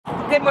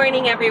Good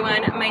morning,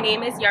 everyone. My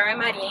name is Yara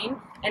Marin,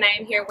 and I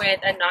am here with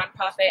a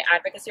nonprofit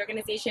advocacy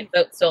organization,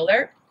 Vote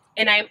Solar,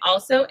 and I am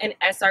also an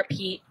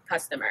SRP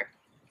customer.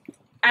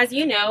 As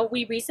you know,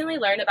 we recently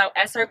learned about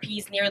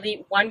SRP's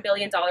nearly $1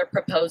 billion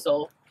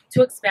proposal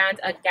to expand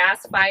a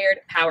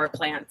gas-fired power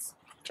plant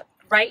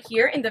right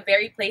here in the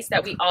very place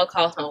that we all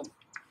call home.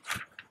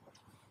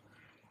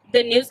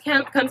 The news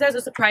comes as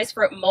a surprise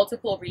for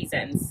multiple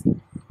reasons.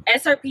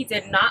 SRP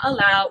did not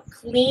allow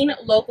clean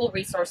local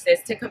resources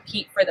to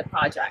compete for the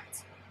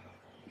project.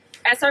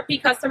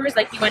 SRP customers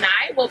like you and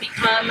I will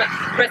become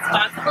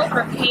responsible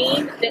for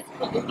paying this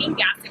polluting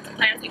gas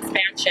plant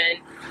expansion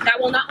that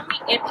will not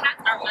only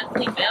impact our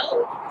monthly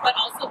bill, but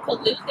also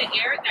pollute the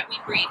air that we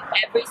breathe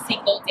every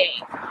single day.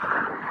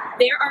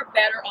 There are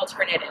better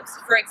alternatives.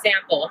 For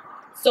example,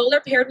 solar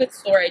paired with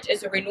storage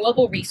is a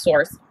renewable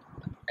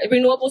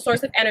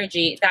source of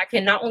energy that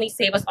can not only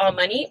save us all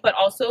money, but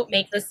also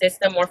make the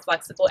system more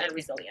flexible and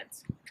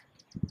resilient.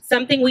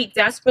 Something we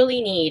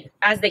desperately need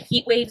as the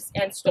heat waves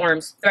and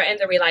storms threaten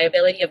the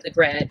reliability of the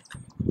grid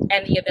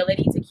and the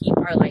ability to keep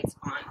our lights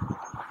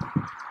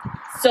on.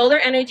 Solar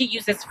energy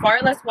uses far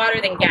less water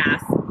than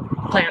gas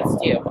plants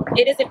do.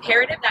 It is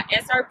imperative that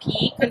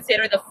SRP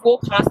consider the full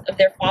cost of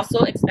their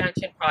fossil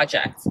expansion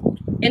project.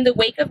 In the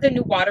wake of the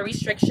new water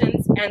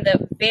restrictions and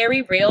the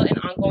very real and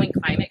ongoing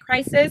climate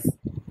crisis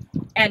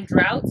and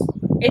droughts,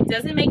 it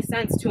doesn't make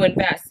sense to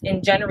invest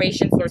in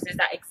generation sources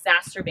that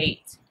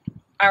exacerbate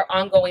our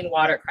ongoing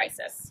water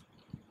crisis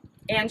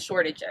and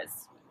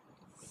shortages.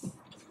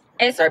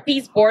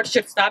 SRP's board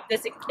should stop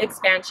this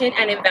expansion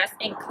and invest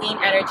in clean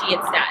energy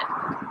instead.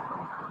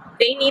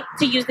 They need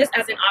to use this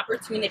as an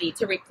opportunity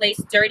to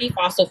replace dirty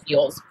fossil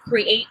fuels,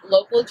 create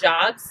local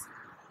jobs,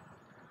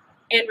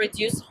 and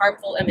reduce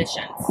harmful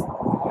emissions.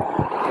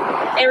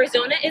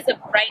 Arizona is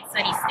a bright,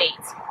 sunny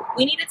state.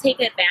 We need to take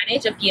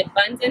advantage of the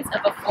abundance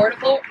of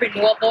affordable,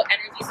 renewable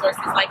energy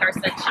sources like our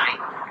sunshine.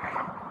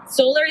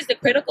 Solar is the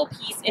critical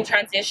piece in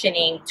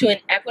transitioning to an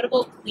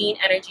equitable, clean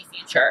energy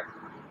future.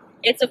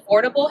 It's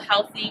affordable,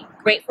 healthy,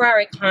 great for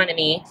our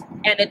economy,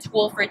 and a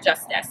tool for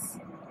justice.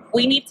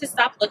 We need to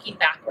stop looking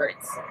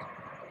backwards.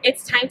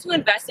 It's time to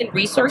invest in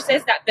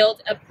resources that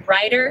build a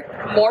brighter,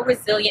 more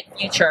resilient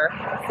future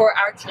for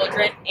our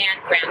children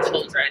and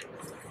grandchildren.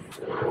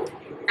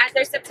 At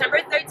their September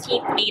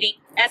 13th meeting,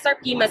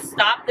 SRP must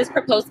stop this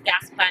proposed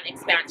gas plant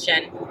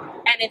expansion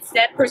and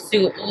instead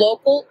pursue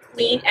local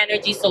clean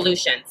energy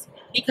solutions,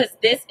 because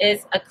this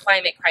is a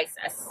climate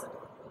crisis.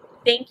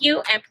 Thank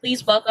you, and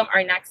please welcome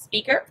our next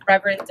speaker,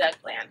 Reverend Doug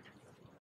Bland.